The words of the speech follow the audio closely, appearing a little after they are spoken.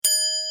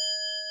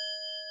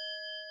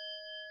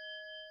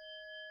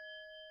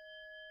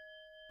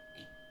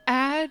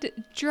Add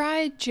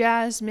dried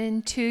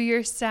jasmine to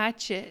your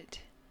sachet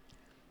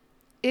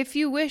if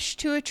you wish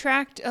to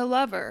attract a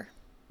lover.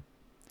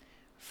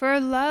 For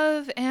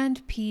love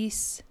and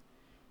peace,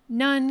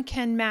 none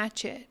can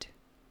match it.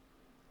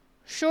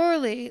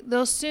 Surely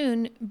they'll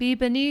soon be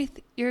beneath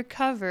your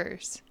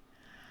covers.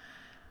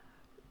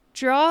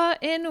 Draw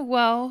in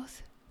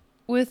wealth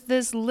with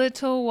this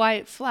little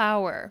white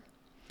flower.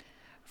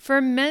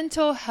 For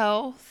mental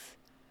health,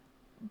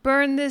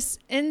 burn this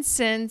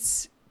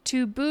incense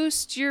to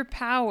boost your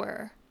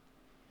power.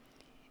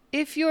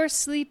 If you're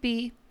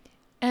sleepy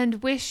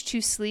and wish to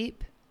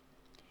sleep,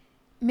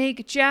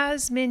 make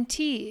jasmine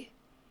tea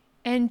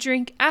and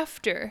drink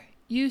after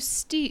you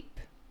steep.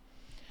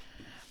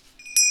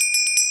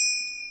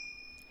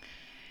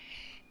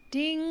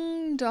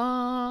 Ding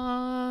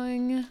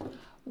dong.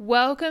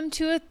 Welcome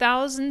to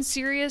 1,000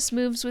 Serious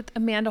Moves with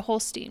Amanda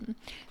Holstein.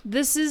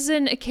 This is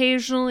an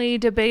occasionally,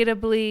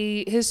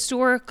 debatably,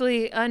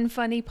 historically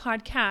unfunny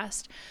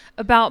podcast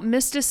about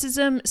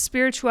mysticism,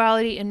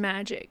 spirituality, and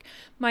magic.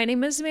 My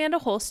name is Amanda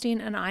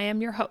Holstein, and I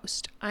am your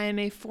host. I am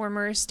a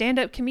former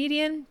stand-up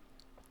comedian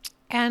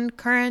and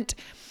current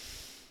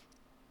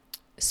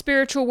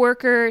spiritual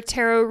worker,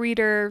 tarot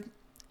reader,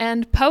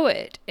 and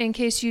poet, in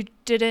case you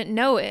didn't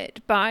know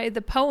it by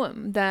the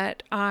poem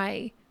that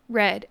I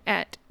read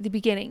at the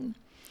beginning.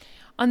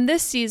 On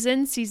this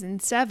season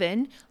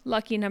 7,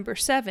 lucky number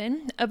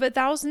 7, of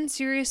 1,000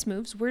 Serious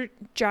Moves, we're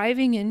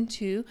diving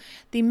into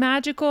the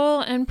magical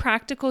and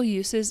practical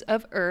uses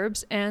of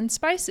herbs and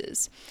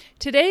spices.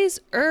 Today's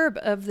herb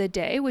of the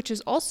day, which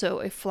is also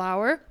a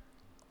flower,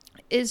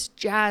 is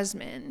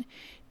jasmine.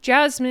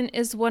 Jasmine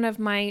is one of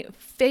my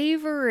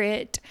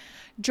favorite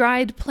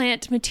dried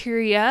plant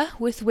materia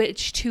with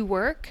which to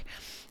work.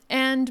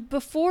 And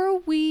before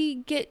we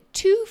get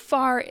too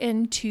far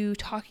into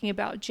talking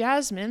about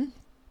jasmine,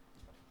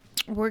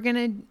 we're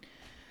going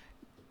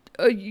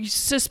to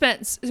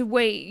suspense.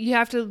 Wait, you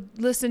have to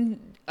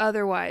listen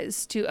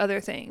otherwise to other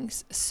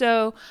things.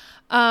 So,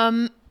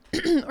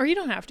 or you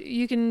don't have to.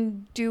 You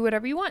can do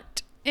whatever you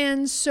want.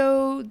 And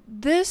so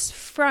this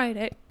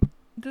Friday,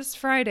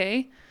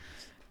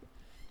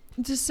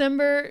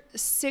 December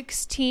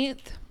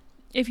 16th,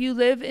 if you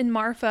live in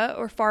Marfa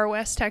or Far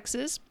West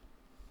Texas,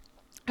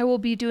 I will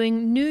be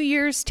doing New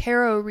Year's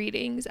tarot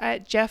readings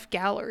at Jeff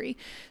Gallery.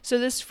 So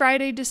this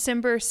Friday,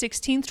 December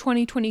 16th,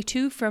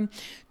 2022, from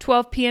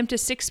 12 p.m. to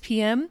 6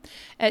 p.m.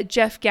 at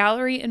Jeff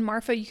Gallery in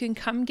Marfa, you can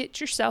come get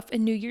yourself a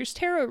New Year's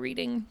tarot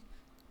reading.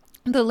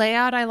 The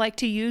layout I like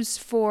to use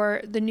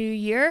for the new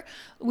year,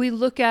 we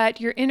look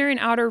at your inner and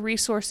outer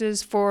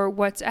resources for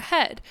what's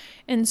ahead.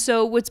 And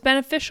so what's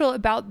beneficial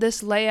about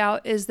this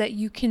layout is that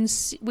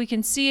we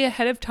can see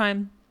ahead of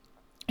time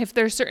if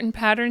there's certain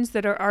patterns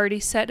that are already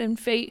set in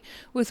fate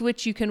with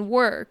which you can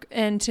work,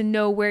 and to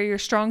know where your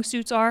strong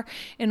suits are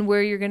and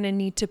where you're going to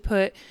need to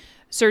put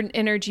certain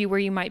energy where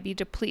you might be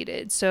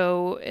depleted.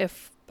 So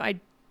if I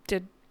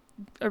did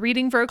a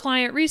reading for a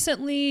client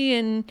recently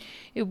and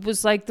it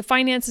was like the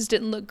finances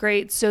didn't look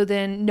great, so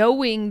then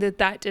knowing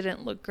that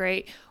didn't look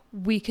great,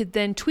 we could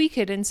then tweak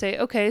it and say,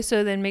 okay,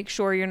 so then make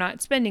sure you're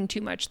not spending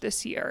too much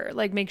this year.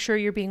 Like, make sure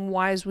you're being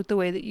wise with the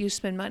way that you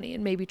spend money,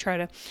 and maybe try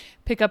to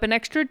pick up an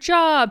extra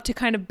job to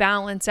kind of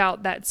balance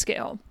out that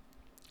scale.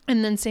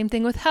 And then same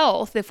thing with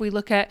health. If we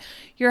look at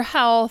your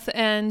health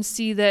and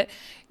see that,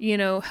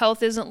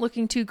 health isn't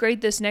looking too great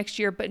this next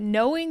year, but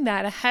knowing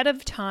that ahead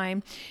of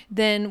time,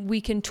 then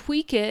we can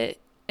tweak it.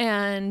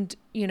 And,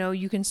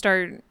 you can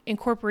start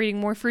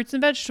incorporating more fruits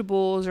and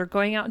vegetables, or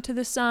going out into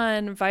the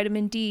sun,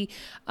 vitamin D.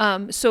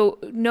 So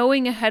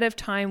knowing ahead of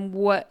time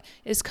what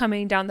is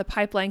coming down the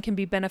pipeline can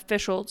be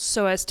beneficial,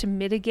 so as to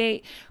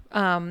mitigate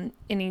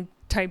any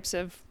types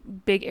of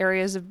big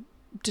areas of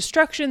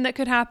destruction that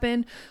could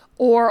happen,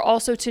 or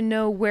also to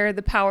know where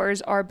the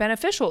powers are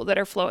beneficial that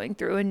are flowing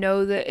through, and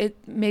know that it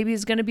maybe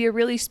is going to be a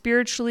really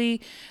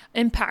spiritually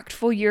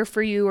impactful year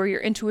for you, or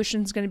your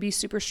intuition is going to be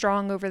super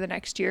strong over the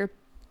next year.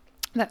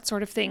 That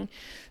sort of thing.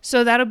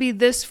 So that'll be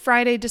this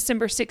Friday,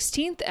 December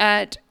 16th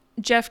at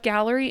Jeff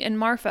Gallery in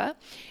Marfa.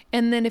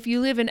 And then if you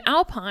live in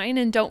Alpine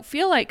and don't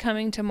feel like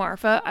coming to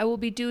Marfa, I will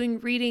be doing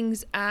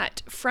readings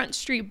at Front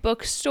Street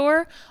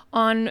Bookstore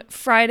on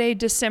Friday,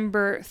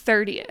 December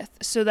 30th.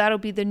 So that'll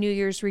be the New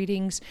Year's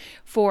readings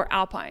for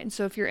Alpine.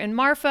 So if you're in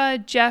Marfa,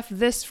 Jeff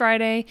this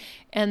Friday.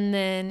 And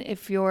then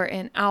if you're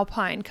in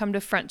Alpine, come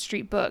to Front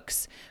Street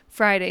Books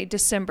Friday,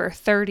 December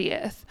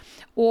 30th.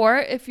 Or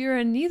if you're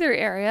in neither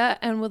area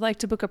and would like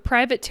to book a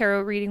private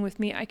tarot reading with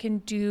me, I can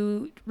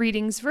do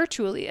readings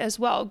virtually as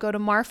well. Go to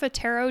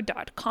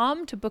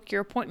marfatarot.com to book your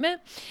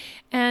appointment.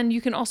 And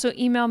you can also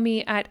email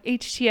me at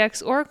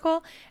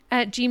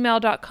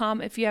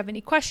htxoracle@gmail.com if you have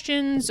any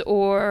questions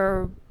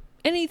or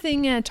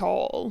anything at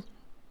all.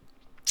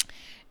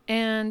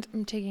 And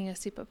I'm taking a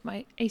sip of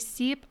my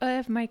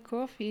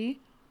coffee.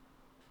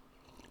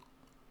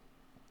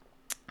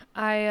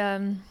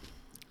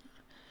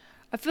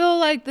 I feel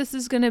like this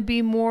is going to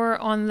be more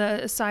on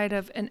the side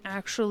of an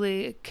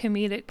actually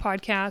comedic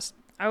podcast.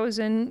 I was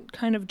in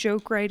kind of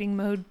joke writing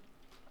mode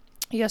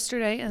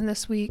yesterday and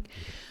this week.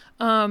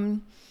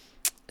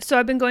 So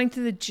I've been going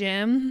to the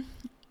gym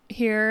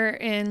here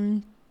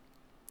in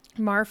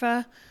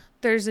Marfa.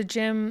 There's a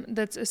gym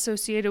that's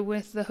associated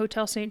with the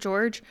Hotel St.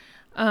 George,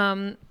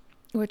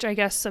 which I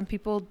guess some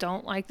people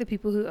don't like the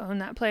people who own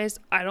that place.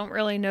 I don't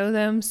really know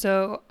them.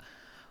 So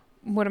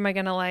what am I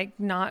going to like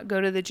not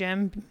go to the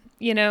gym?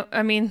 You know,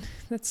 I mean,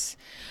 it's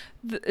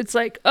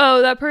like,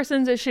 oh, that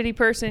person's a shitty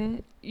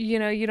person. You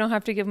know, you don't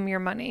have to give them your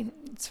money.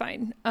 It's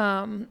fine.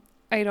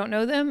 I don't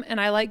know them and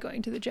I like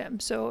going to the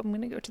gym. So I'm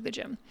going to go to the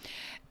gym.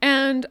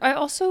 And I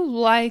also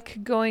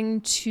like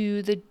going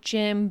to the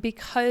gym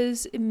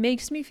because it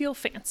makes me feel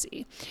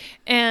fancy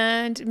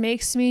and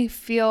makes me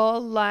feel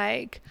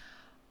like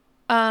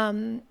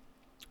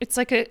it's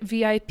like a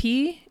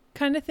VIP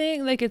kind of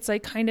thing. Like it's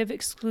like kind of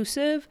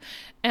exclusive.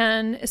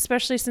 And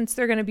especially since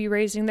they're going to be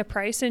raising the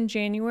price in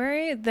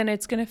January, then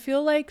it's going to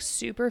feel like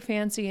super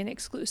fancy and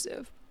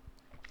exclusive.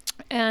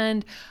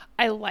 And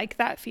I like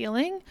that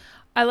feeling.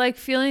 I like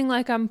feeling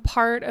like I'm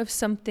part of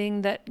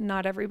something that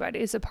not everybody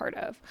is a part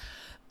of.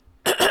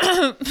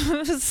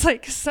 It's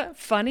like, is that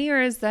funny or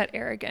is that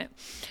arrogant?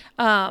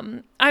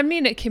 I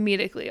mean it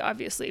comedically,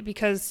 obviously,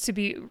 because to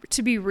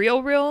be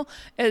real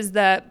is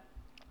that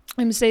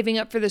I'm saving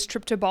up for this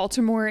trip to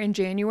Baltimore in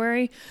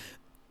January.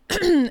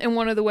 And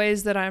one of the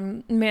ways that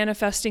I'm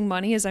manifesting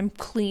money is I'm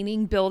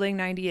cleaning building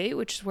 98,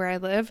 which is where I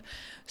live.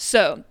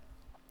 So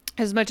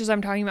as much as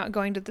I'm talking about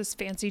going to this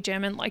fancy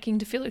gym and liking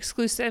to feel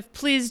exclusive,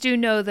 please do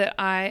know that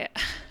I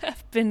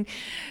have been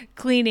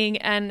cleaning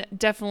and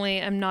definitely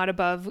am not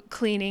above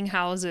cleaning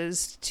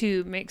houses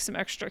to make some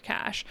extra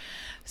cash.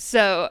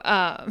 So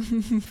I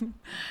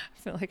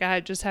feel like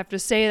I just have to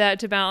say that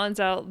to balance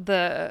out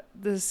the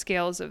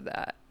scales of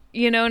that.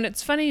 You know, and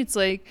it's funny, it's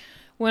like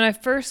when I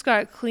first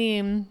got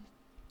clean,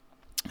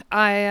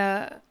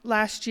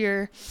 last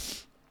year,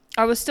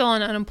 I was still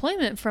on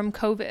unemployment from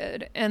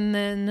COVID, and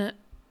then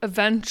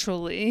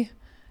eventually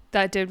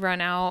that did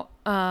run out.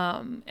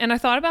 And I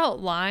thought about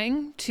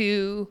lying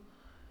to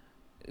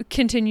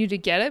continue to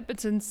get it, but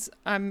since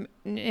I'm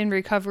in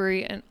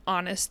recovery and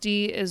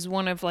honesty is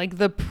one of like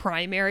the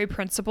primary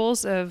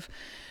principles of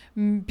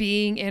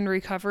being in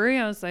recovery,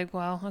 I was like,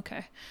 well,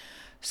 okay.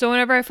 So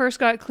whenever I first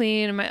got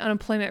clean and my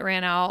unemployment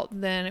ran out,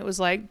 then it was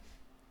like,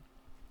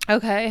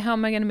 okay, how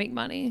am I going to make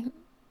money?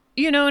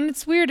 You know, and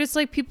it's weird. It's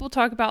like people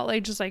talk about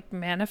like just like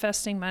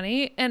manifesting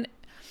money, and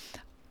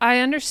I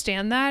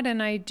understand that,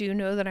 and I do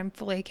know that I'm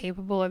fully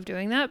capable of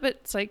doing that, but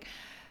it's like,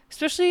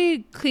 especially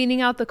cleaning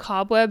out the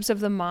cobwebs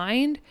of the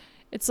mind,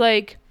 it's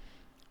like,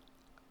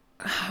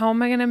 how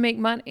am I going to make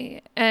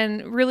money?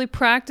 And really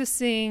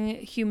practicing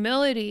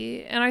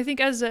humility. And I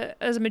think as a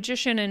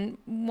magician and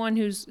one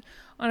who's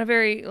on a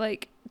very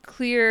like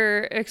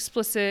clear,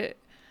 explicit,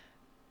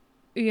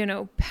 you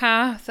know,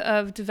 path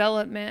of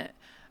development,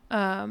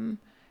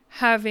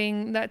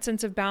 having that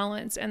sense of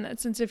balance and that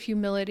sense of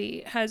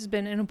humility has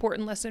been an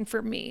important lesson for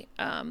me.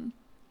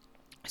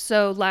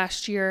 So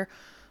last year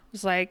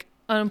was like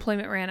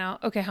unemployment ran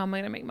out. Okay, how am I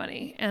going to make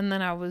money? And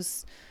then I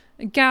was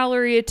a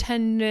gallery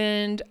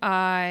attendant.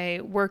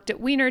 I worked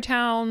at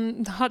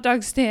Wienertown, the hot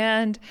dog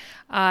stand.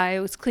 I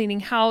was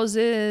cleaning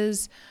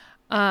houses.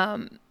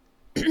 And,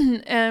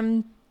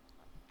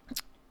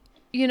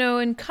 you know,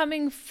 and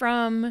coming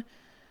from,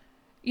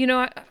 you know,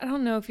 I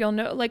don't know if y'all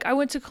know, like I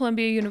went to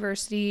Columbia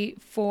University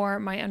for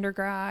my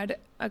undergrad.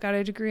 I got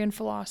a degree in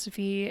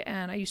philosophy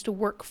and I used to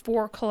work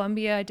for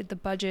Columbia. I did the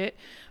budget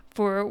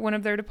for one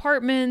of their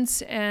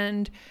departments.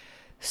 And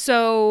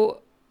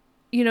so,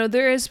 you know,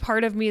 there is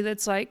part of me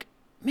that's like,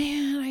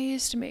 man, I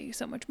used to make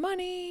so much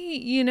money,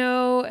 you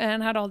know,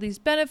 and had all these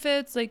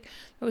benefits. Like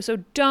I was so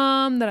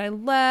dumb that I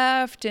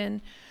left.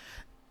 And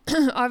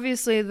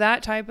obviously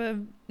that type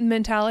of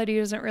mentality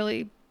doesn't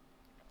really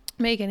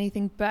make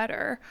anything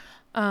better.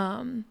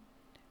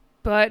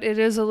 But it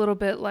is a little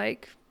bit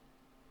like,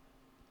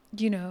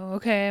 you know,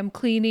 okay, I'm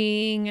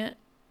cleaning,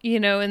 you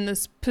know, in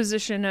this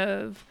position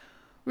of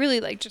really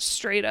like just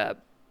straight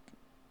up,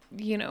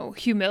 you know,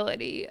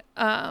 humility.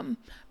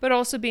 But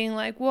also being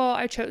like, well,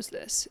 I chose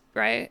this,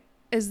 right?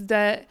 Is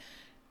that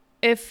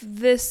if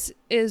this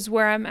is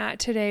where I'm at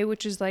today,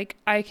 which is like,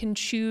 I can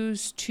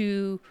choose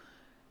to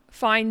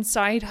find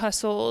side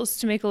hustles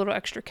to make a little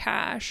extra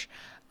cash.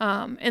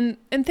 And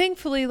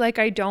thankfully, like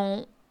I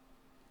don't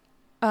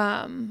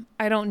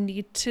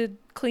need to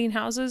clean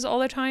houses all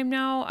the time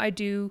now. I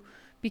do,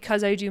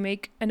 because I do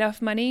make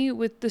enough money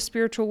with the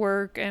spiritual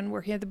work and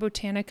working at the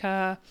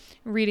Botanica,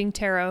 reading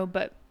tarot.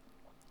 But,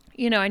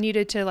 you know, I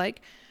needed to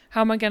like,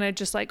 how am I going to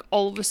just like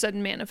all of a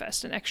sudden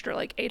manifest an extra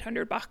like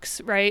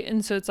 $800, right?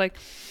 And so it's like,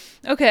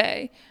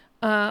 okay,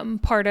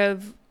 part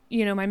of,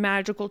 you know, my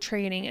magical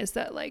training is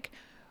that like,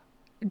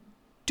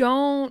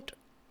 don't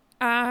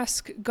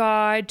ask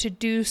God to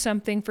do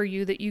something for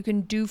you that you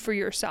can do for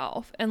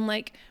yourself. And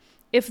like,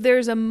 if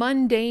there's a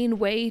mundane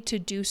way to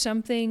do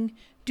something,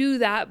 do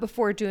that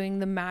before doing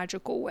the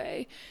magical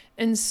way.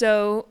 And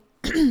so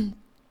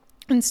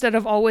instead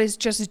of always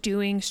just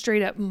doing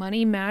straight up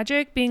money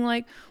magic, being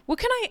like, what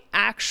can I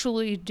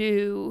actually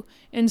do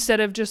instead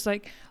of just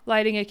like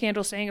lighting a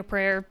candle, saying a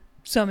prayer,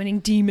 summoning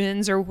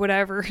demons or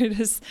whatever it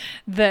is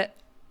that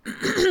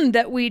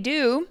that we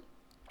do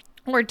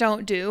or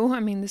don't do, I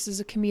mean, this is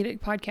a comedic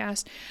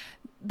podcast,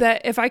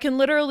 that if I can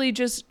literally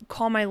just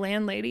call my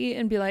landlady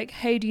and be like,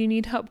 hey, do you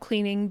need help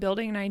cleaning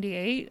building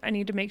 98? I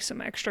need to make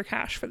some extra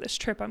cash for this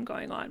trip I'm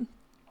going on.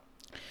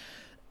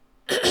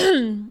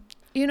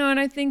 You know, and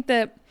I think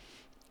that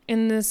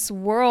in this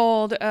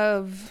world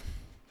of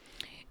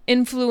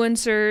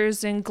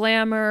influencers and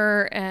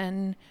glamour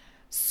and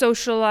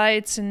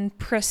socialites and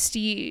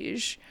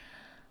prestige,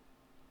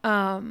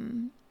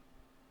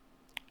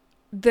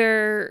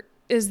 there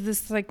is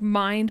this like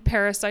mind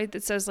parasite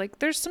that says like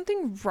there's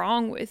something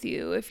wrong with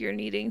you if you're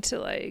needing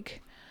to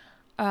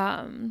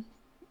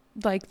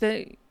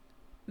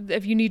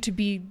if you need to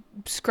be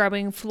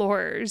scrubbing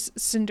floors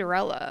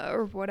Cinderella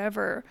or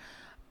whatever.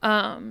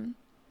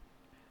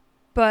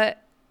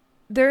 But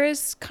there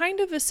is kind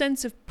of a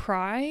sense of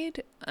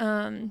pride,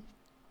 not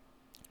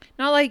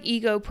like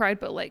ego pride,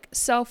 but like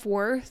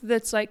self-worth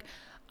that's like,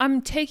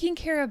 I'm taking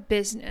care of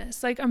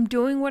business. Like I'm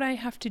doing what I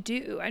have to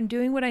do. I'm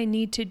doing what I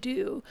need to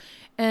do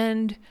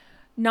and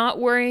not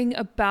worrying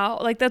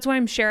about, like, that's why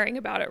I'm sharing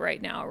about it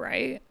right now,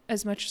 right?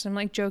 As much as I'm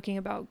like joking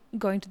about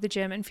going to the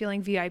gym and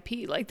feeling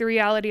VIP, like the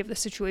reality of the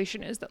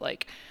situation is that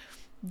like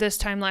this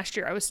time last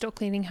year, I was still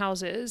cleaning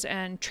houses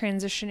and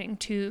transitioning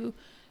to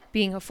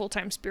being a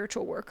full-time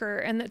spiritual worker,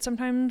 and that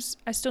sometimes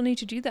I still need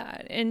to do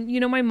that. And, you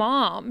know, my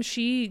mom,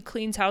 she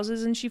cleans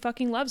houses and she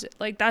fucking loves it.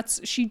 Like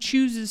she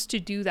chooses to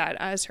do that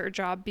as her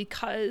job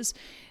because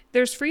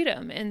there's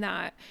freedom in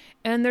that.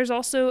 And there's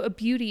also a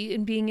beauty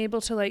in being able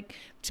to like,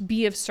 to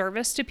be of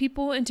service to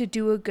people and to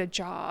do a good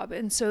job.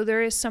 And so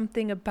there is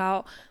something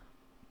about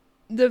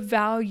the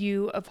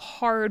value of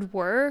hard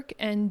work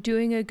and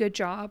doing a good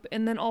job.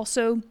 And then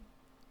also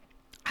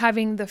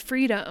having the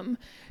freedom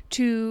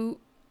to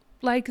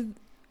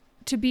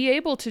be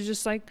able to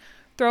just like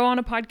throw on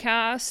a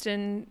podcast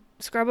and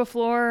scrub a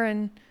floor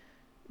and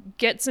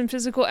get some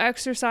physical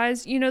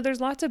exercise. You know, there's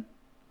lots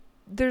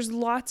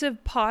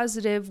of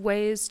positive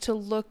ways to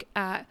look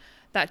at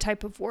that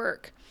type of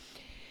work.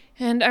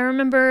 And I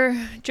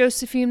remember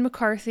Josephine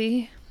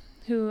McCarthy,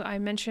 who I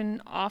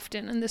mention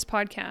often in this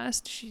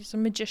podcast. She's a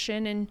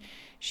magician, and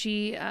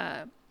she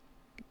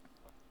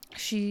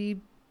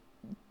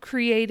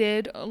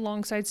created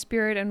alongside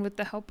Spirit and with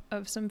the help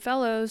of some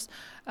fellows,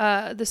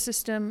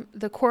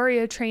 the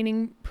Quoria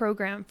training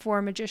program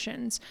for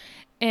magicians,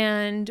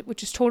 and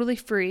which is totally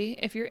free.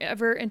 If you're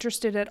ever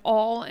interested at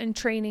all in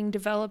training,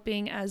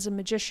 developing as a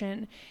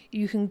magician,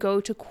 you can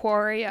go to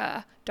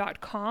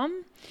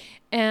Quoria.com,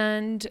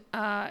 and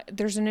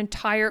there's an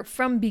entire,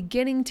 from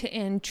beginning to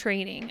end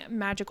training,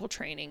 magical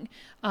training.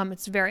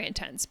 It's very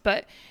intense,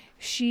 but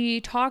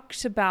she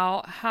talks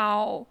about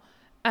how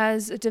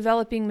as a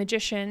developing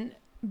magician,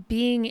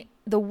 being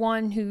the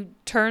one who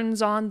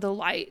turns on the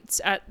lights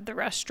at the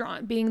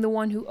restaurant, being the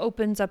one who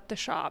opens up the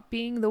shop,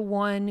 being the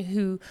one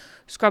who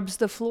scrubs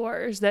the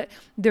floors, that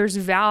there's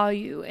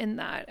value in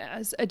that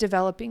as a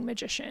developing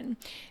magician.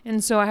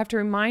 And so I have to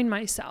remind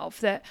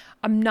myself that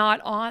I'm not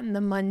on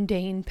the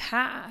mundane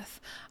path.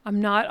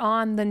 I'm not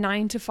on the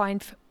 9 to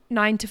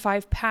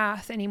 5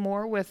 path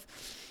anymore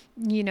with,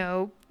 you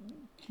know,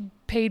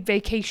 paid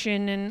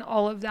vacation and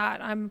all of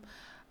that.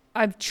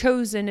 I've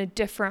chosen a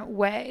different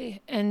way.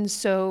 And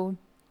so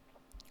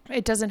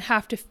it doesn't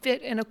have to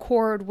fit in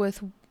accord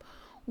with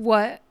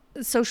what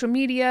social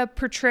media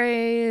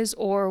portrays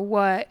or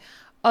what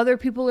other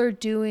people are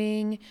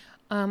doing,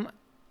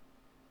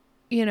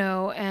 you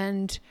know,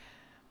 and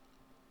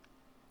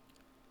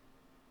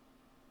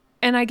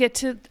I get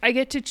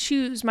to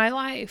choose my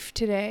life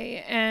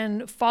today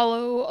and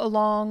follow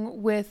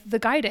along with the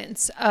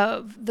guidance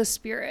of the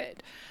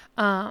Spirit.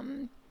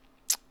 And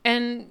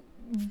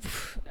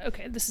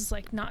okay, this is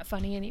like not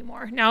funny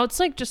anymore. Now it's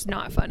like just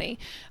not funny.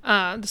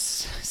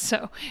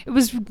 So it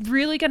was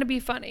really going to be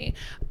funny.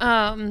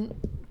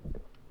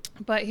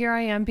 But here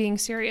I am being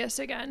serious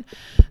again.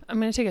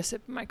 I'm going to take a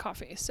sip of my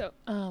coffee. So,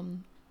 all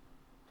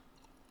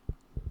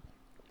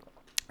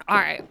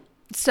right.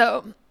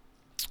 So,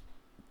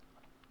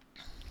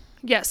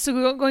 yes.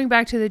 So going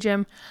back to the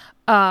gym.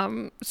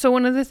 So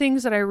one of the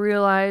things that I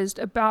realized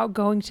about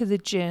going to the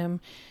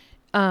gym,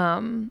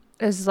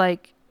 is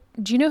like,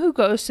 do you know who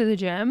goes to the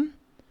gym?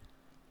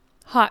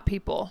 Hot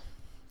people.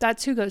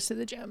 That's who goes to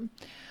the gym.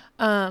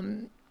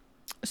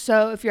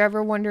 So if you're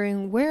ever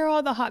wondering where are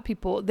all the hot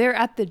people, they're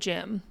at the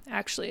gym,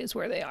 actually, is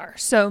where they are.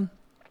 So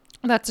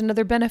that's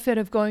another benefit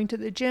of going to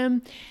the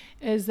gym,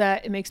 is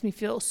that it makes me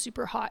feel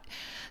super hot.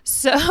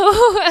 So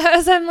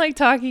as I'm like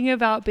talking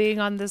about being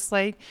on this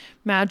like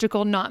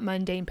magical, not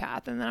mundane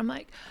path, and then I'm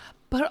like,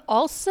 but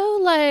also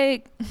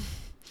like,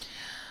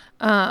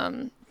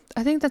 I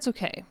think that's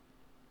okay.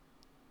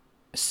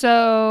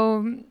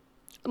 So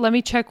let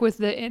me check with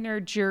the inner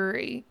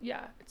jury.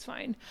 Yeah, it's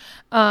fine.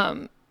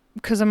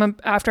 Because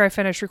after I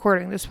finish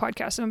recording this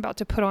podcast, I'm about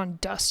to put on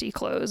dusty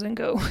clothes and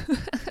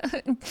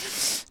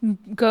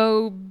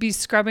go be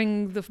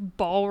scrubbing the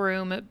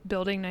ballroom at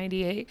Building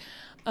 98.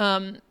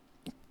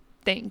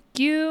 Thank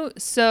you.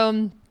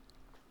 So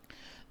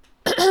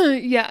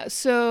Yeah.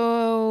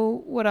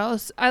 So what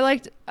else?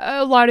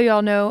 A lot of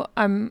y'all know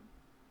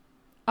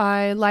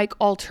I like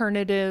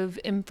alternative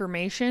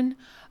information.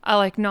 I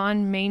like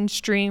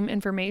non-mainstream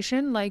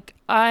information. Like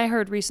I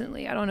heard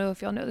recently, I don't know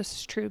if y'all know this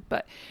is true,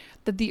 but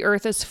that the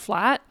earth is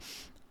flat.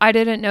 I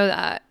didn't know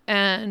that.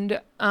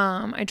 And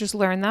I just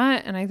learned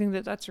that. And I think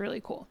that that's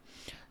really cool.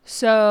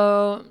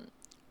 So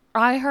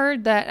I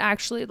heard that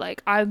actually,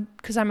 like,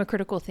 because I'm a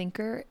critical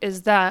thinker,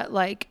 is that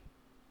like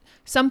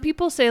some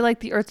people say like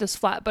the earth is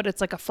flat, but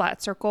it's like a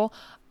flat circle.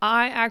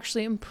 I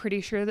actually am pretty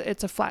sure that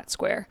it's a flat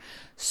square.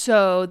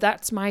 So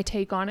that's my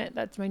take on it.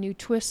 That's my new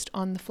twist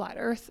on the flat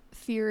earth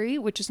theory,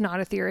 which is not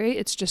a theory.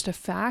 It's just a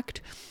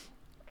fact.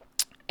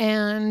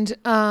 And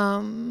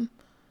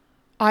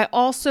I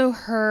also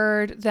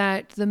heard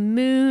that the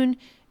moon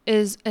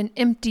is an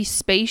empty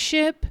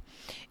spaceship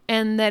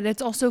and that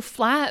it's also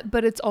flat,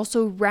 but it's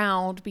also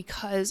round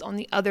because on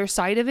the other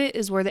side of it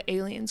is where the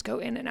aliens go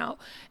in and out.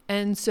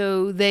 And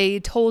so they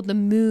told the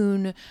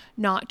moon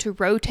not to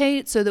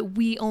rotate so that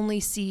we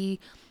only see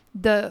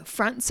the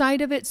front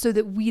side of it so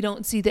that we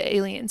don't see the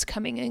aliens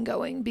coming and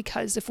going,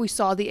 because if we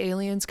saw the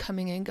aliens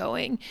coming and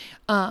going,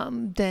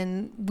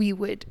 then we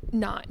would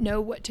not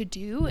know what to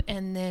do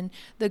and then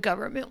the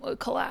government would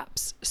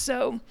collapse.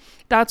 So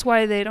that's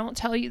why they don't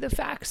tell you the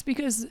facts,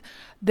 because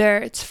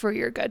it's for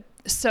your good.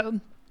 So,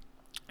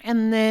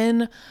 and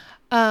then,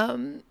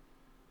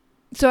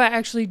 so I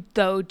actually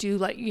though do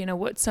like,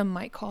 what some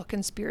might call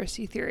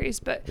conspiracy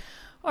theories, but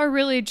are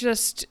really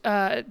just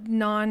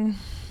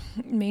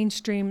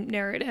non-mainstream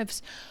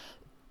narratives.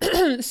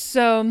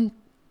 So,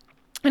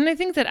 and I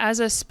think that as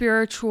a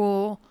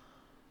spiritual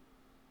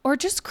or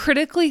just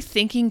critically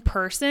thinking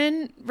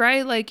person,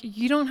 right? Like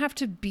you don't have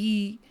to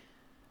be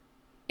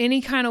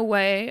any kind of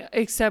way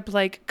except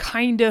like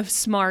kind of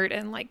smart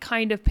and like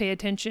kind of pay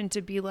attention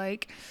to be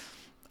like,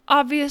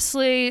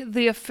 obviously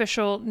the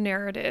official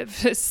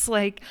narrative is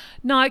like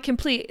not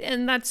complete,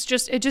 and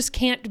it just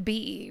can't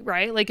be,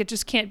 right? Like it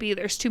just can't be.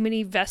 There's too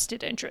many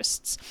vested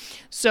interests.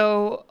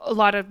 So a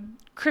lot of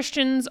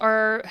Christians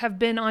have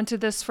been onto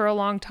this for a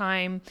long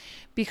time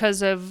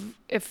because of,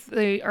 if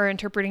they are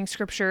interpreting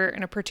scripture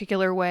in a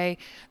particular way,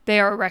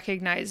 they are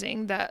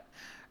recognizing that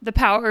the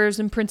powers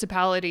and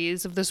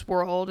principalities of this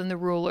world and the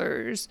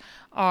rulers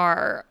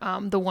are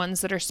the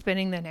ones that are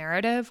spinning the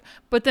narrative.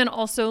 But then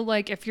also,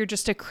 like, if you're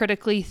just a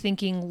critically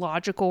thinking,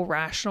 logical,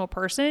 rational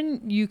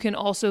person, you can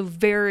also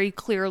very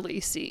clearly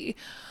see,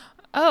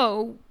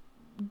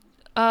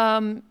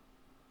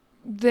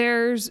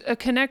 there's a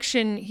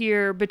connection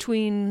here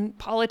between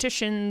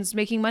politicians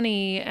making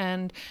money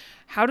and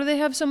how do they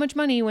have so much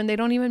money when they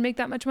don't even make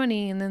that much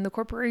money, and then the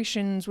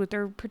corporations with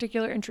their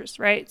particular interests,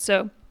 right?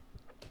 So,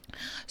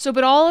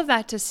 but all of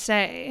that to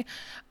say,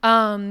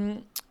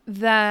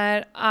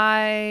 that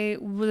I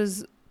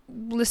was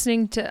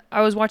watching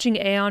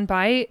Aeon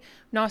Byte,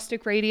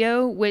 Gnostic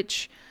Radio,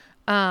 which,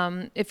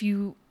 if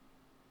you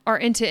are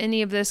into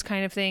any of this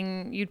kind of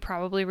thing, you'd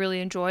probably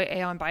really enjoy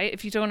Aeon Byte.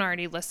 If you don't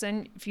already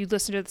listen, if you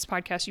listen to this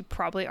podcast, you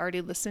probably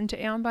already listened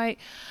to Aeon Byte.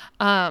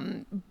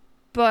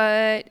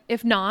 But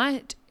if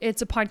not,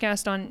 it's a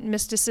podcast on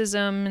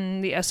mysticism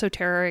and the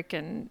esoteric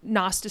and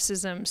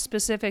Gnosticism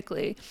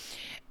specifically.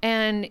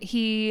 And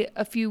he,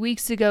 a few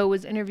weeks ago,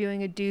 was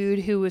interviewing a dude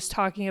who was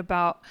talking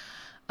about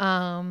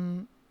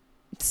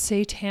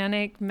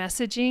satanic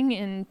messaging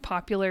in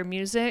popular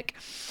music.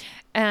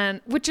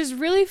 And which is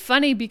really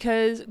funny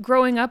because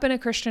growing up in a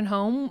Christian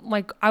home,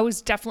 like I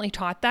was definitely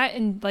taught that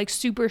and like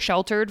super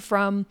sheltered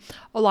from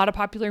a lot of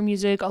popular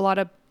music, a lot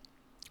of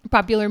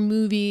popular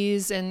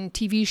movies and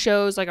TV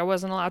shows like I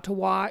wasn't allowed to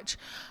watch.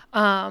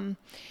 And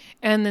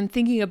then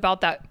thinking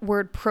about that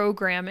word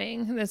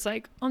programming, it's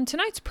like on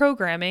tonight's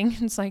programming,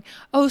 it's like,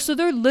 oh, so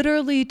they're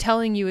literally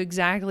telling you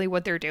exactly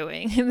what they're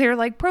doing and they're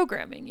like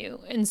programming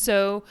you. And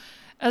so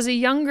as a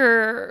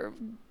younger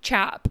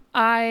chap,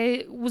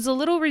 I was a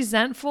little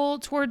resentful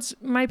towards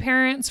my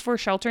parents for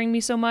sheltering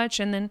me so much.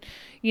 And then,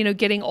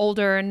 getting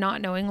older and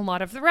not knowing a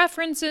lot of the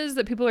references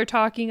that people are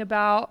talking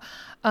about.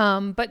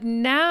 But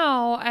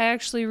now I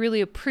actually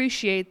really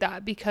appreciate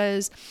that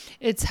because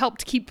it's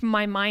helped keep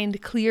my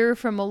mind clear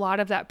from a lot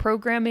of that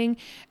programming.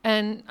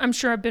 And I'm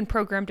sure I've been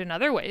programmed in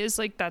other ways.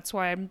 Like that's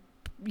why I'm,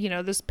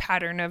 this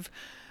pattern of,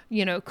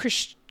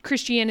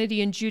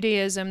 Christianity and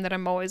Judaism that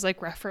I'm always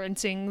like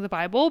referencing the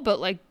Bible, but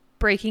like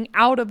breaking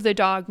out of the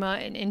dogma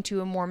and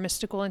into a more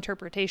mystical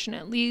interpretation,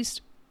 at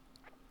least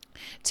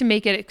to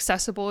make it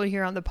accessible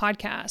here on the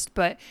podcast.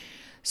 But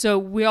so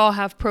we all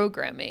have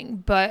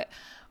programming, but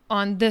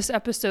on this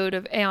episode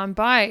of Aeon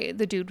By,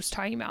 the dude was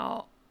talking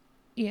about,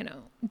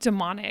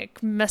 demonic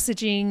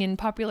messaging in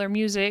popular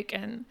music.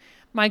 And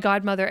my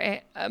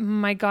godmother,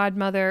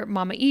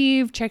 Mama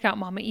Eve, check out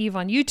Mama Eve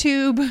on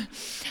YouTube.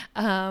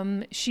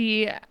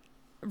 She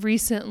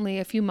recently,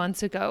 a few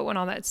months ago, when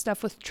all that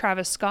stuff with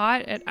Travis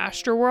Scott at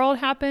Astroworld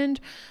happened,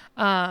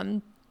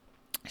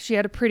 she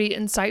had a pretty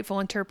insightful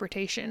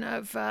interpretation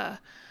of, that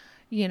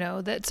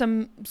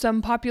some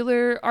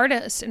popular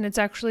artists, and it's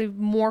actually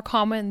more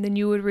common than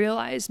you would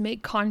realize,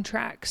 make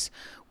contracts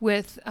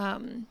with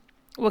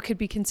what could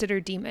be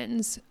considered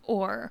demons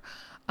or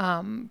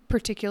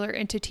particular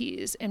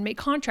entities and make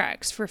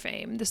contracts for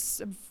fame. This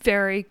is a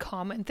very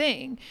common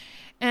thing.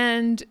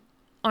 And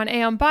on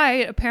Aeon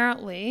Byte,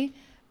 apparently,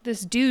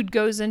 this dude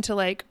goes into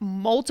like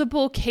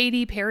multiple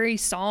Katy Perry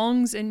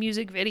songs and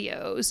music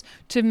videos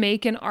to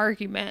make an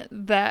argument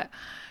that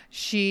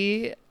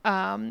she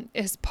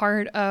is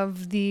part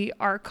of the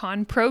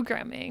Archon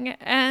programming.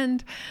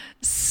 And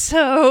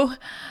so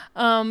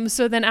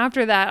then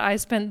after that, I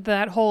spent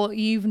that whole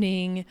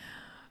evening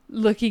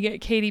looking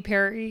at Katy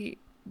Perry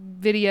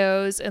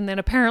videos, and then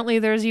apparently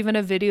there's even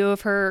a video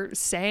of her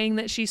saying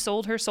that she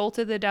sold her soul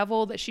to the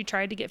devil, that she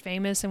tried to get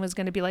famous and was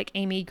going to be like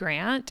Amy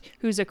Grant,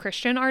 who's a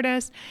Christian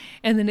artist,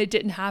 and then it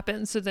didn't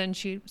happen, so then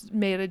she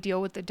made a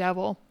deal with the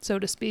devil, so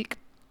to speak,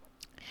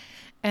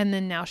 and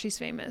then now she's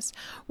famous,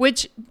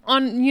 which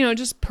on,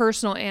 just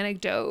personal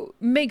anecdote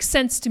makes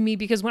sense to me,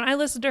 because when I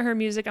listen to her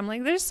music, I'm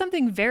like, there's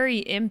something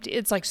very empty.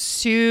 It's like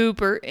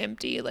super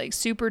empty, like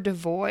super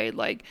devoid.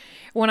 Like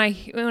when I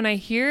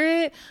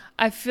hear it,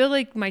 I feel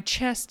like my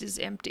chest is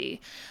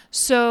empty.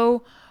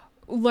 So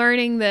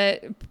learning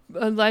that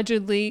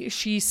allegedly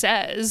she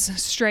says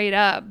straight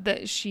up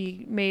that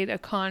she made a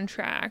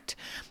contract,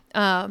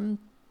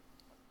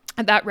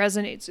 that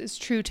resonates, is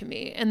true to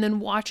me. And then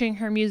watching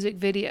her music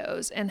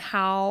videos and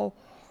how,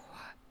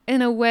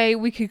 in a way,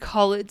 we could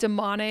call it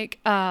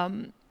demonic,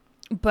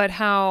 but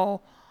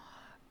how,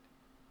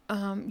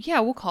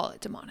 we'll call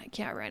it demonic.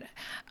 Yeah, right.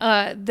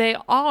 They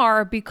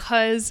are,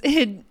 because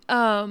it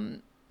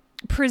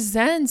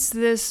presents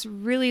this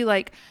really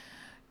like,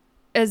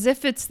 as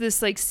if it's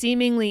this like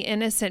seemingly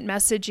innocent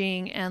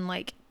messaging and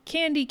like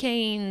candy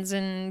canes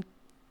and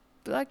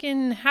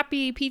fucking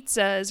happy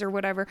pizzas or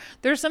whatever.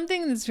 There's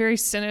something that's very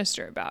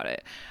sinister about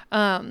it,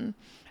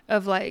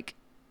 of like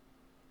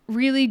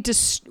really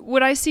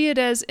what I see it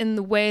as, in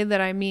the way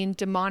that I mean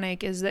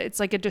demonic, is that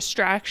it's like a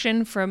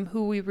distraction from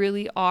who we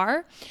really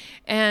are,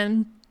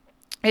 and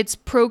it's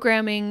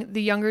programming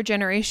the younger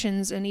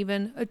generations and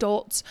even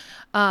adults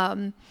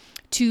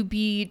to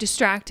be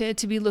distracted,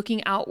 to be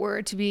looking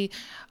outward, to be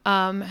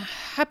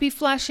happy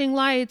flashing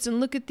lights and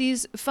look at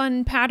these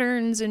fun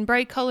patterns and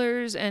bright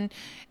colors and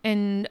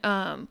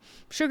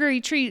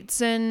sugary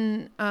treats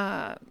and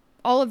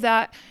all of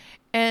that,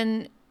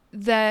 and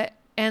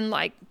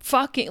like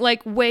fucking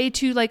like way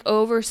too like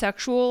over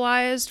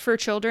sexualized for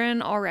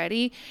children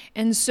already.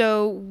 And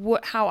so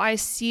how I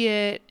see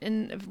it,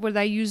 and when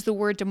I use the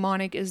word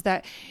demonic, is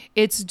that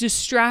it's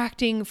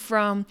distracting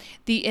from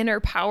the inner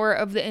power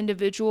of the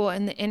individual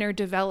and the inner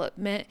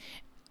development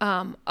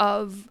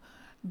of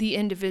the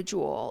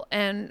individual,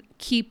 and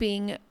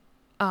keeping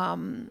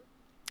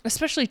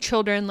especially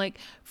children like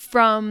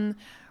from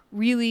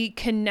really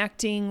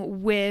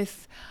connecting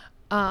with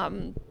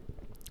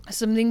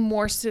something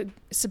more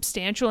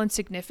substantial and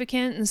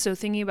significant. And so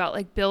thinking about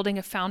like building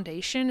a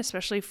foundation,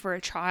 especially for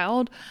a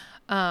child,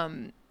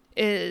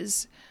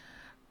 is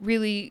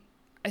really,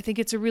 I think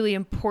it's a really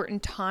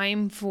important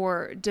time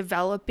for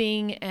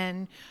developing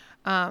and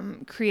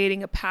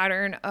creating a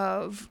pattern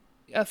of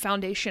a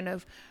foundation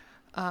of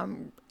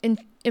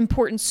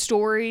important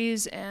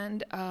stories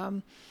and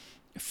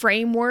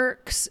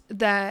frameworks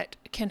that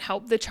can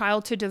help the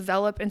child to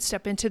develop and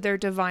step into their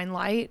divine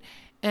light.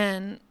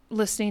 And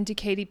listening to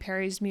Katy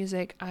Perry's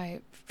music, I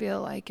feel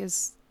like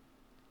is,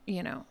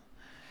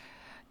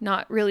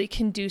 not really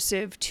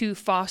conducive to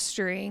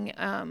fostering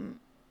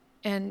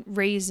and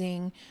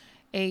raising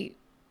a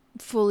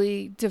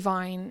fully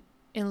divine,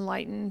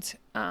 enlightened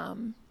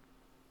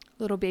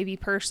little baby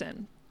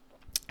person.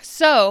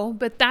 So,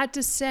 but that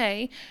to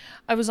say,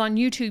 I was on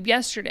YouTube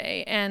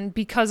yesterday, and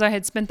because I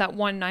had spent that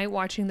one night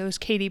watching those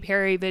Katy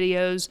Perry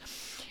videos,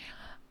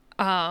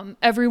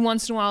 every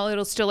once in a while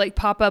it'll still like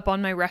pop up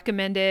on my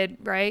recommended,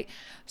 right?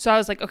 So I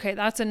was like, okay,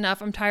 that's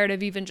enough. I'm tired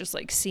of even just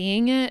like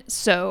seeing it.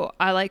 So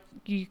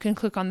you can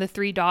click on the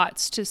 3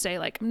 dots to say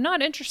like, I'm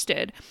not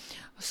interested.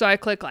 So I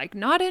click like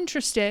not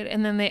interested,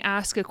 and then they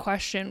ask a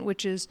question,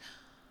 which is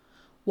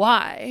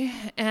why?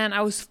 And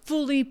I was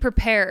fully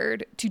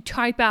prepared to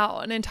type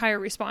out an entire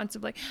response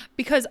of like,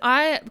 because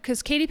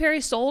Katy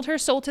Perry sold her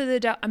soul to the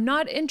devil. I'm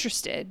not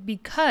interested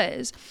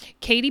because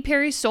Katy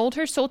Perry sold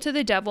her soul to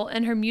the devil,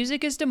 and her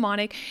music is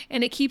demonic,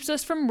 and it keeps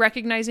us from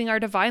recognizing our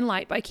divine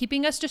light by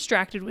keeping us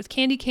distracted with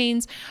candy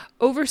canes,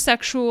 over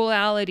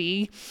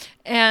sexuality,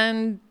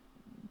 and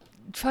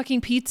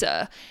fucking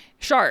pizza,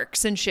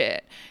 sharks and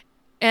shit.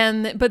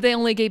 But they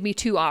only gave me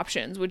 2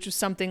 options, which was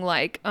something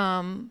like,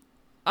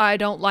 I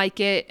don't like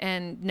it,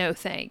 and no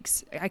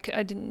thanks. I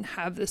didn't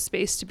have the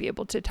space to be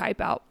able to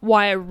type out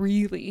why I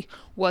really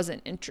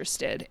wasn't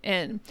interested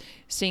in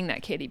seeing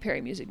that Katy Perry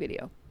music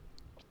video.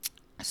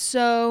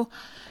 So,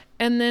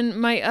 and then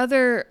my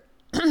other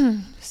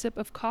sip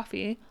of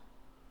coffee,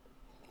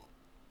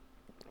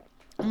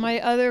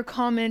 my other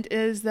comment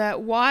is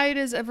that why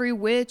does every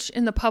witch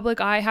in the public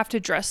eye have to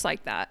dress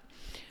like that?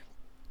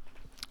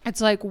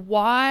 It's like,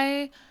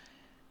 why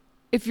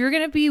if you're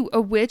going to be a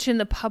witch in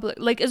the public,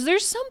 like, is there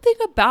something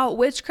about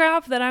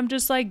witchcraft that I'm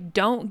just like,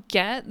 don't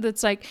get?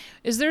 That's like,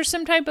 is there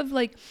some type of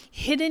like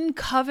hidden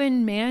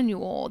coven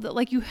manual that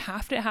like you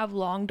have to have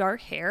long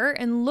dark hair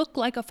and look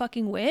like a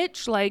fucking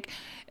witch? Like,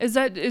 is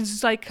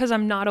like, cause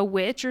I'm not a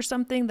witch or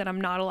something that I'm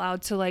not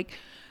allowed to like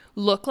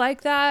look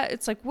like that?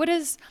 It's like, what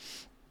is,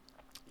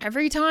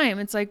 every time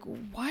it's like,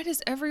 why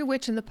does every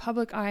witch in the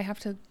public eye have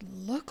to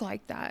look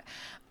like that?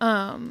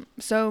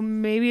 So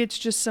maybe it's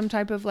just some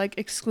type of like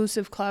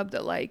exclusive club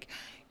that like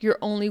you're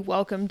only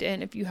welcomed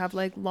in if you have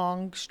like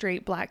long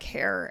straight black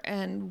hair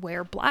and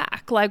wear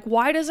black. Like,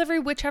 why does every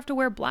witch have to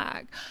wear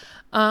black?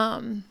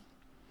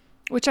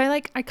 Which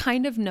I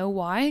kind of know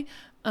why,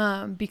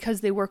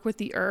 because they work with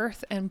the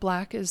earth and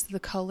black is the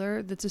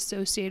color that's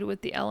associated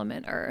with the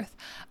element earth.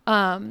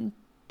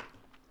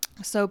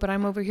 But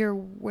I'm over here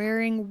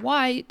wearing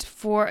white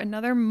for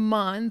another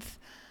month.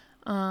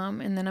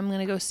 And then I'm going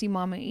to go see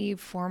Mama Eve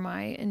for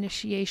my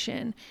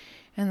initiation.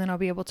 And then I'll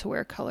be able to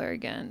wear color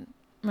again.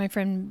 My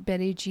friend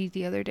Betty G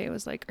the other day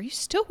was like, are you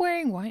still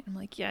wearing white? I'm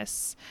like,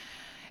 yes.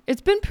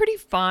 It's been pretty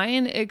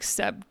fine,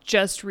 except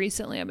just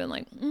recently I've been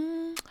like,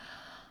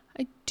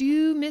 I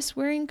do miss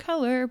wearing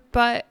color,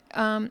 but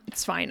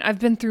it's fine. I've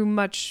been through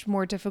much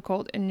more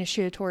difficult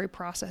initiatory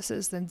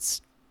processes than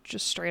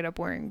just straight up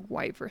wearing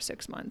white for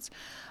 6 months.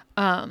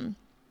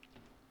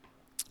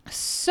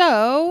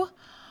 So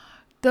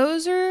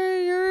those are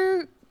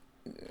your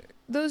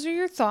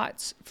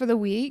thoughts for the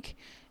week.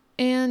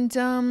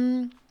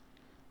 And,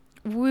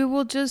 we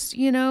will just,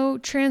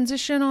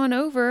 transition on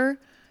over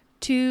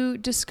to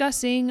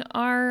discussing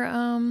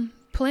our,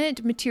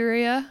 plant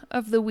materia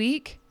of the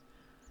week,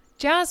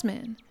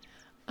 Jasmine.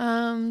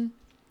 Jasmine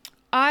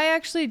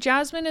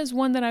is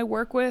one that I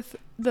work with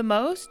the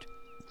most.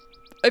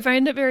 I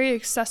find it very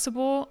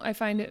accessible. I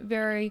find it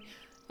very,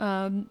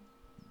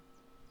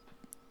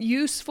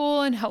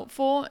 useful and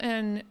helpful,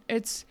 and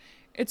it's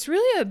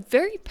really a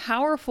very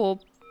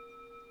powerful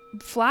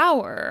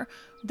flower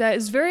that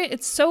is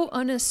it's so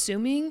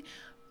unassuming,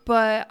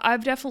 but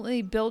I've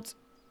definitely built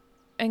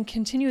and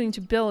continuing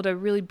to build a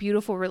really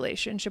beautiful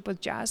relationship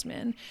with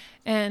Jasmine.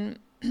 And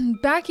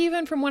back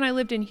even from when I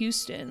lived in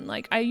Houston,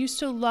 like I used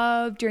to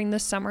love during the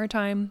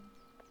summertime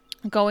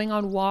going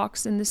on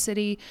walks in the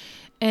city.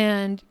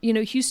 And,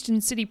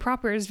 Houston city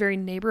proper is very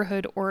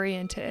neighborhood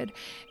oriented,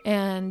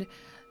 and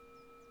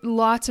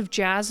lots of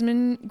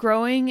jasmine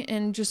growing,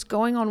 and just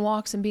going on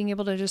walks and being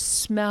able to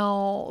just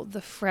smell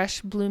the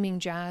fresh blooming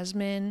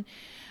jasmine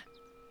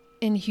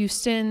in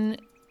Houston.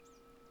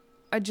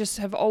 I just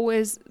have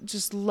always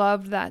just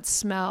loved that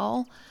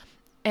smell.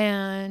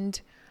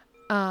 And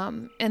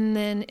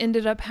then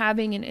ended up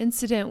having an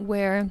incident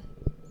where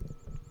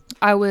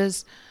I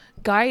was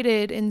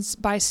guided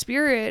by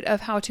spirit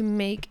of how to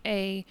make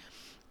an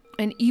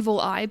evil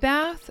eye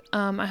bath.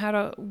 I had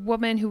a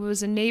woman who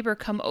was a neighbor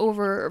come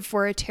over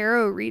for a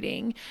tarot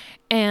reading,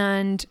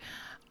 and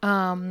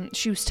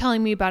she was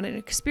telling me about an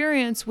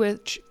experience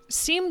which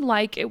seemed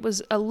like it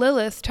was a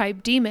Lilith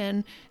type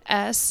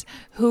demon-ess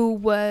who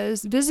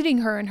was visiting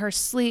her in her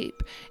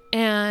sleep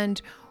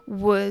and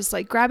was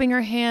like grabbing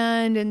her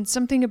hand, and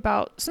something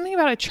about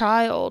a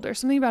child or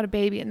something about a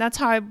baby. And that's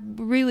how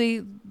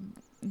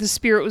the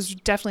spirit was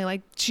definitely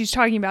like, she's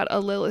talking about a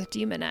Lilith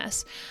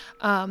demoness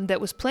that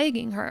was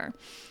plaguing her.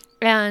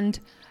 And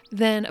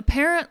then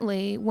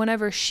apparently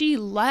whenever she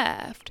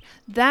left,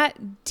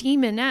 that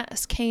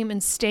demoness came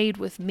and stayed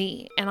with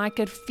me, and I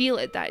could feel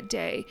it that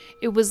day.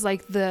 It was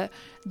like the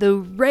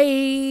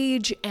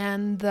rage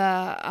and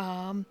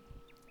the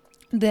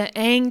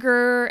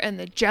anger and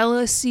the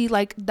jealousy,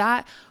 like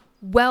that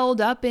welled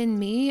up in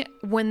me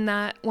when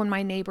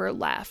my neighbor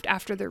left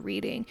after the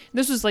reading.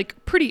 This was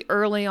like pretty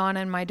early on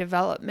in my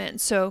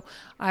development, so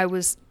I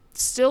was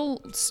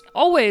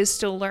always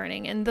still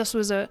learning, and this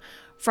was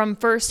from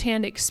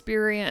firsthand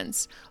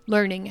experience,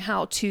 learning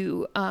how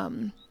to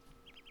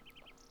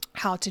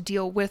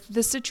deal with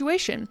the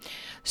situation.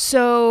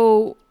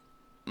 So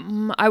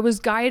I was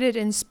guided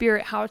in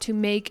spirit how to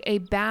make a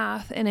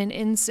bath and an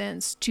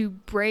incense to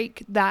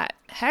break that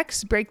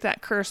hex, break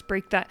that curse,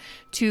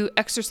 to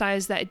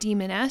exorcise that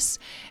demoness.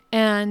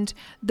 And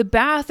the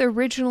bath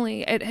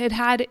originally, it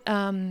had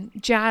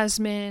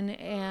jasmine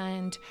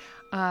and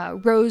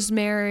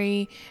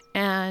rosemary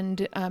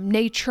and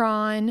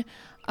natron,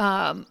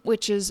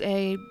 which is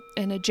an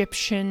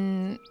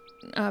Egyptian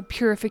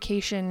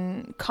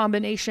purification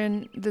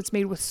combination that's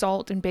made with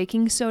salt and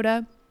baking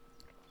soda.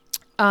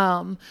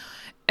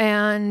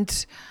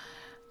 And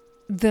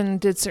then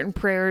did certain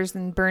prayers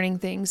and burning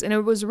things. And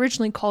it was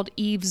originally called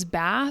Eve's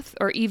Bath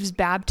or Eve's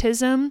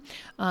Baptism.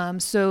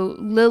 So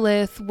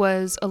Lilith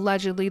was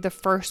allegedly the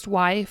first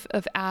wife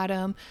of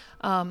Adam.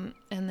 And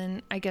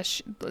then I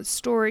guess the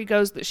story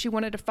goes that she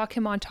wanted to fuck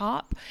him on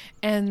top,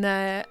 and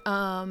that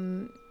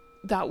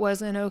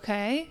wasn't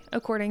okay,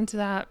 according to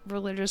that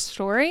religious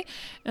story.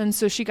 And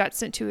so she got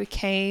sent to a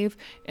cave,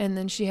 and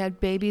then she had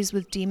babies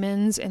with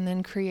demons, and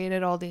then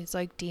created all these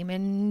like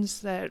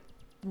demons that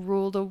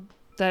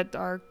that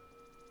are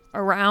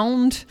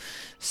around.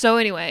 So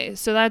anyway,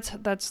 so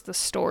that's the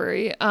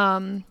story.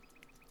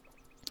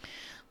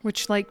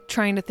 which, like,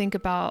 trying to think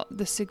about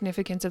the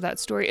significance of that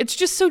story, it's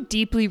just so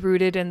deeply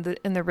rooted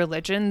in the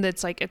religion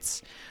that's like,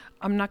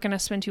 I'm not going to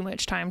spend too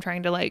much time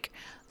trying to like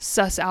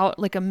suss out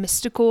like a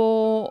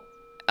mystical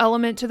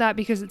element to that,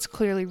 because it's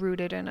clearly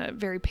rooted in a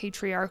very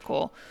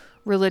patriarchal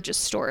religious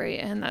story,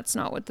 and that's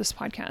not what this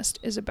podcast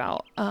is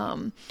about.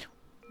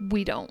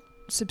 We don't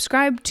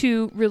subscribe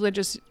to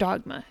religious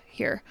dogma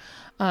here,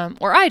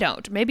 or I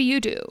don't. Maybe you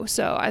do.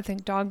 So I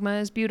think dogma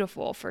is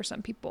beautiful for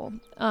some people,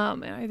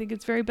 and I think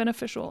it's very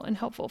beneficial and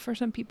helpful for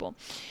some people.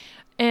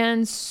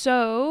 And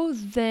so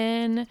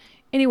then,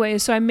 anyway,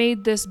 so I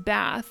made this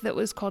bath that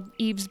was called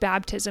Eve's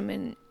Baptism,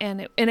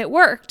 and it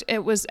worked.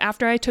 It was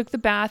after I took the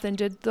bath and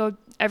did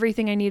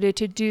everything I needed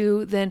to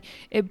do, then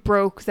it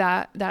broke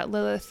that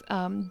Lilith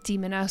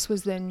demoness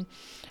was then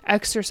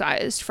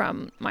exorcised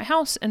from my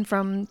house and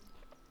from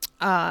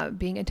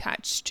being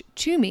attached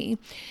to me.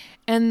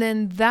 And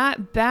then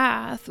that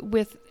bath,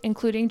 with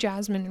including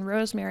Jasmine and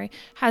Rosemary,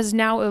 has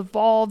now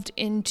evolved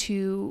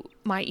into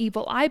my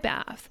evil eye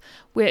bath,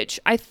 which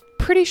I'm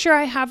pretty sure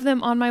I have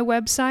them on my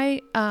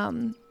website.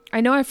 I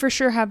know I for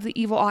sure have the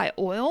evil eye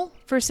oil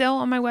for sale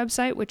on my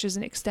website, which is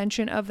an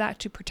extension of that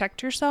to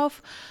protect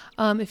yourself.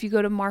 If you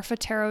go to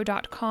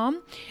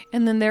marfatarot.com,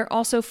 and then they're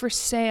also for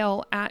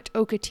sale at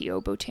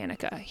Ocotillo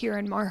Botanica here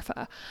in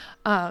Marfa.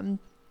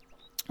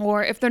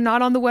 Or if they're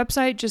not on the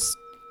website,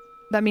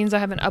 that means I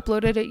haven't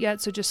uploaded it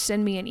yet. So just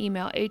send me an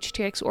email,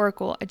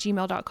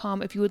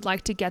 htxoracle@gmail.com, if you would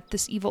like to get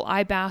this evil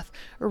eye bath,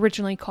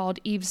 originally called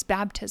Eve's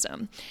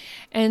Baptism.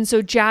 And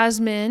so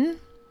Jasmine,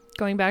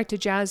 going back to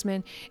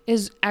Jasmine,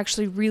 is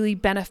actually really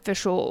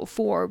beneficial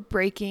for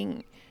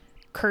breaking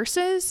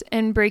curses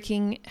and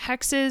breaking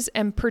hexes,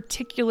 and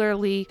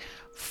particularly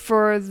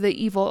for the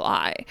evil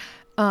eye.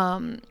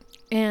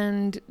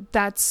 And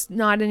that's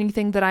not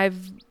anything that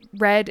I've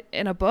read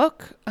in a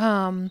book,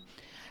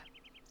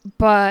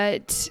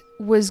 but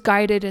was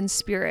guided in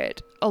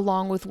spirit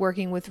along with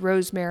working with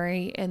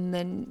Rosemary, and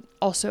then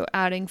also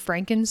adding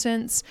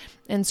frankincense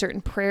and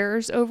certain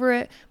prayers over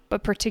it,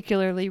 but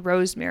particularly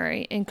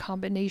Rosemary in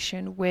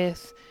combination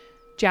with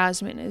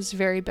Jasmine is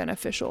very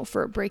beneficial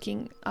for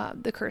breaking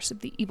the curse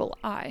of the evil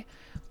eye,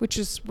 which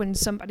is when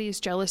somebody is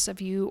jealous of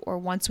you or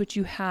wants what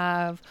you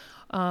have,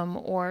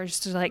 or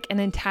just like an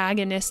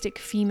antagonistic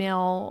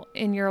female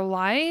in your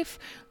life.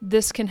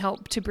 This can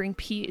help to bring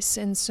peace.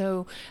 And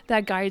so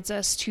that guides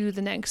us to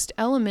the next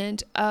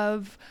element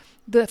of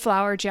the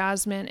flower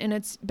jasmine and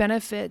its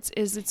benefits.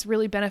 Is it's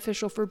really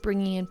beneficial for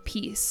bringing in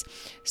peace.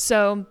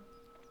 So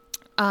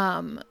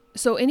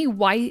any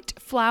white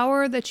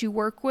flower that you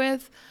work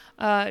with,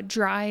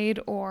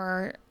 dried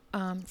or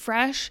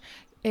fresh,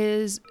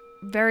 is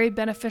very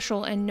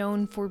beneficial and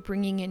known for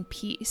bringing in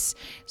peace.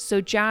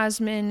 So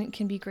jasmine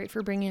can be great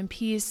for bringing in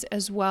peace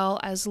as well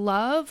as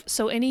love.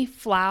 So any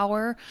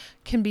flower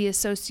can be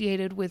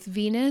associated with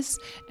Venus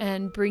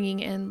and bringing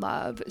in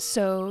love.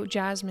 So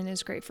jasmine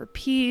is great for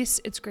peace.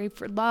 It's great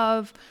for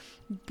love,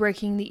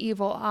 breaking the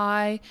evil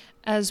eye,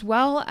 as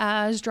well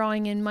as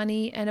drawing in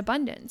money and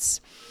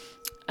abundance.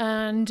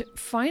 And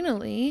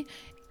finally,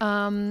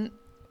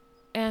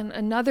 and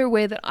another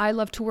way that I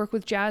love to work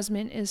with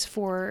jasmine is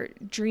for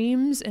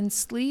dreams and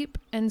sleep.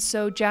 And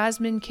so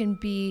jasmine can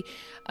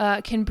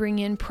bring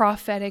in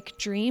prophetic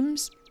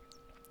dreams.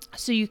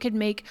 So you could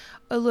make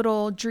a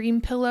little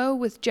dream pillow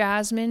with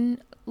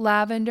jasmine,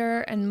 lavender,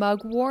 and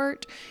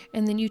mugwort,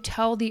 and then you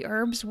tell the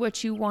herbs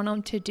what you want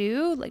them to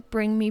do, like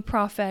bring me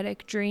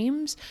prophetic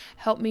dreams,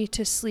 help me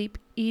to sleep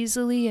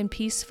easily and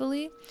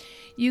peacefully.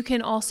 You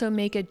can also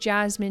make a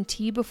jasmine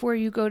tea before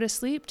you go to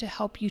sleep to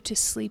help you to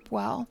sleep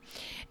well.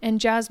 And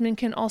jasmine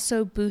can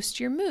also boost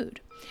your mood.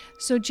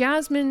 So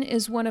jasmine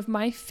is one of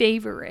my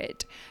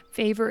favorite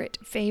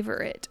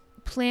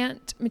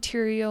plant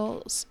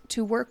materials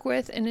to work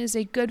with, and is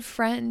a good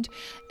friend.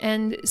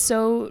 And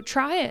so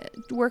try it.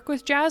 Work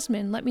with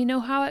jasmine. Let me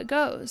know how it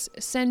goes.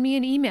 Send me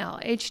an email,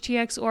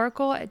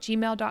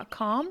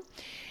 htxoracle@gmail.com.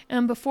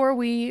 And before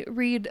we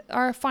read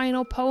our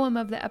final poem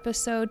of the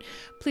episode,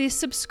 please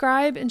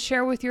subscribe and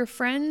share with your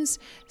friends.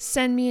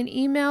 Send me an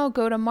email.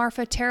 Go to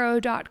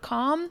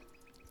marfatarot.com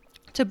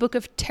to book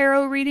a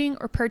tarot reading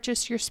or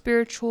purchase your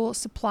spiritual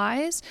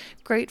supplies.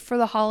 Great for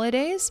the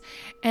holidays.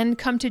 And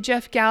come to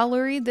Jeff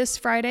Gallery this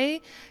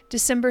Friday,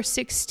 December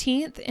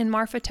 16th in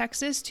Marfa,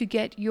 Texas, to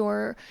get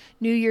your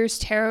New Year's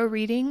tarot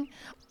reading,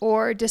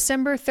 or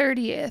December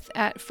 30th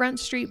at Front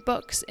Street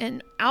Books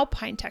in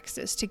Alpine,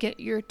 Texas, to get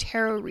your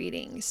tarot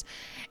readings.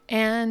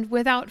 And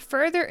without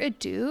further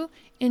ado,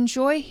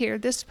 enjoy here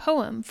this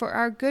poem for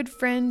our good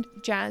friend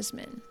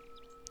Jasmine.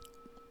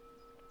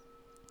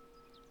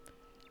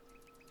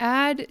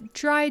 Add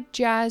dried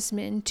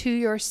jasmine to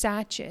your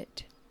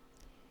sachet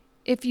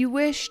if you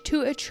wish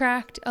to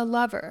attract a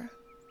lover.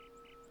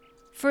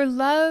 For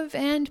love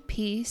and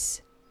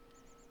peace,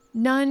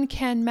 none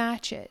can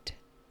match it.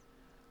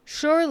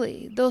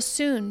 Surely they'll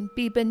soon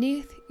be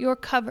beneath your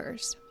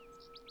covers.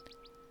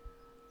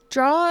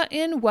 Draw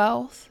in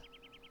wealth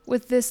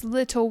with this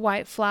little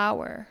white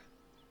flower,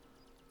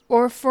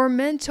 or for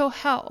mental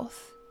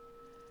health,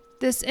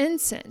 this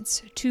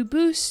incense to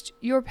boost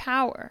your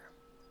power.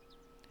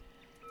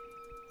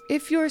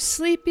 If you're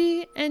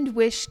sleepy and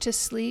wish to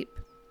sleep,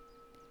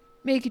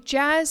 make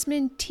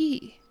jasmine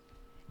tea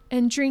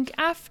and drink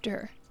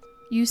after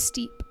you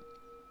steep.